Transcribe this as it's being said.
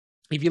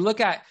If you look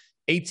at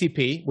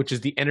ATP, which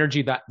is the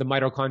energy that the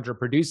mitochondria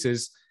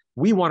produces,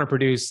 we want to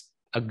produce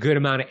a good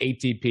amount of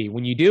ATP.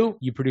 When you do,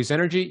 you produce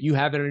energy,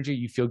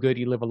 you feel good,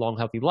 you live a long,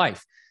 healthy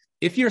life.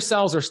 If your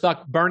cells are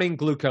stuck burning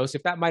glucose,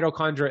 if that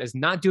mitochondria is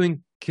not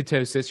doing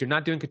ketosis,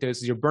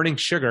 you're burning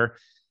sugar,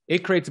 it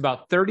creates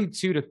about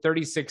 32 to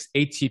 36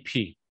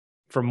 ATP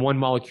from one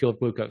molecule of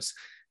glucose.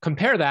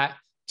 Compare that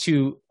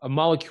to a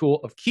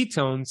molecule of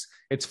ketones,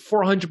 it's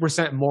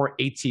 400% more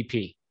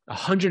ATP,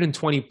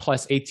 120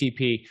 plus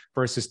ATP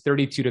versus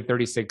 32 to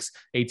 36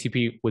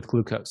 ATP with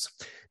glucose.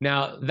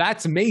 Now,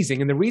 that's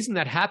amazing. And the reason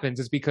that happens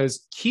is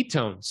because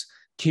ketones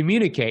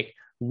communicate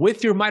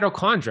with your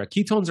mitochondria.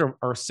 Ketones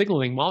are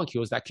signaling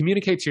molecules that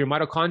communicate to your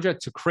mitochondria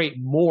to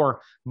create more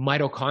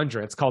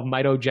mitochondria. It's called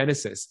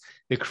mitogenesis,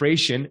 the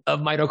creation of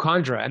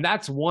mitochondria. And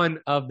that's one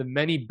of the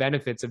many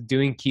benefits of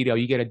doing keto.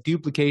 You get a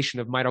duplication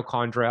of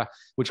mitochondria,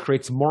 which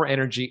creates more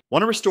energy.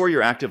 Want to restore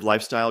your active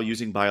lifestyle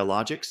using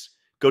biologics?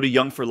 Go to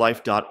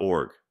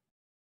youngforlife.org.